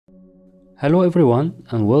Hello everyone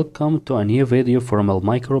and welcome to a new video from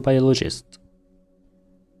Elmicrobiologist.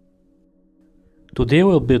 Today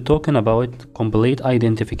we'll be talking about complete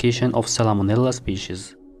identification of Salmonella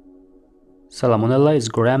species. Salmonella is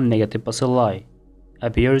gram-negative bacilli,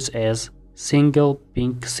 appears as single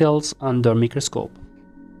pink cells under microscope.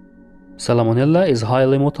 Salmonella is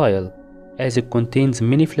highly motile as it contains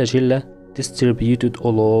many flagella distributed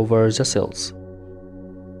all over the cells.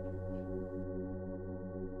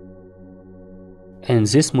 And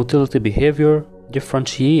this motility behavior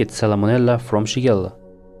differentiates Salmonella from Shigella,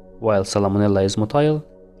 while Salmonella is motile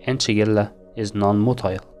and Shigella is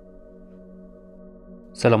non-motile.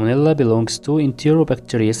 Salmonella belongs to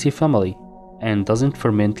Enterobacteriaceae family and doesn't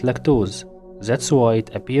ferment lactose. That's why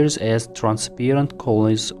it appears as transparent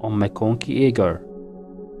colonies on macconkey agar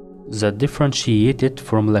that differentiate it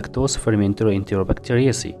from lactose fermentor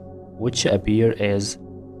Enterobacteriaceae, which appear as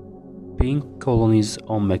pink colonies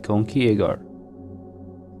on macconkey agar.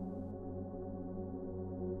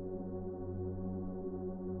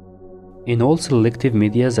 In all selective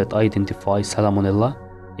media that identify Salmonella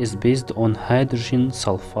is based on hydrogen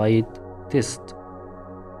sulfide test.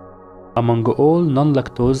 Among all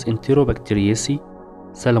non-lactose Enterobacteriaceae,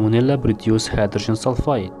 Salmonella produce hydrogen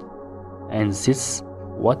sulfide, and this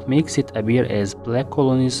what makes it appear as black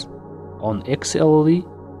colonies on XLE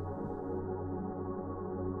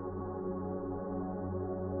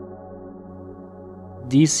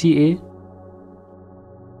TSI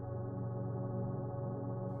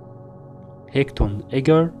Hektoen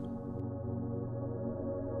Agar,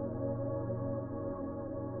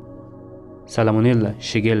 Salmonella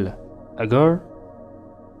Shigella Agar,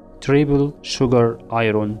 triple sugar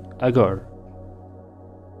iron Agar.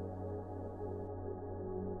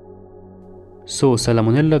 So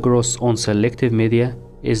Salmonella growth on selective media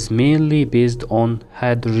is mainly based on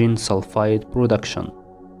hydrogen sulfide production.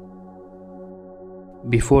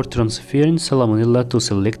 Before transferring Salmonella to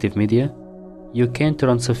selective media, you can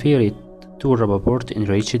transfer it to Rappaport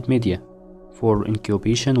enriched media for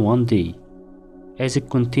incubation 1 day, as it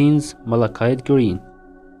contains malachite green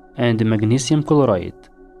and magnesium chloride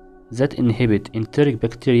that inhibit enteric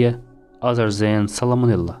bacteria other than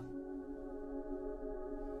Salmonella.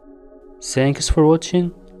 Thanks for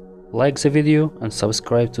watching, like the video and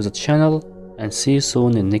subscribe to the channel, and see you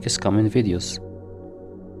soon in next coming videos.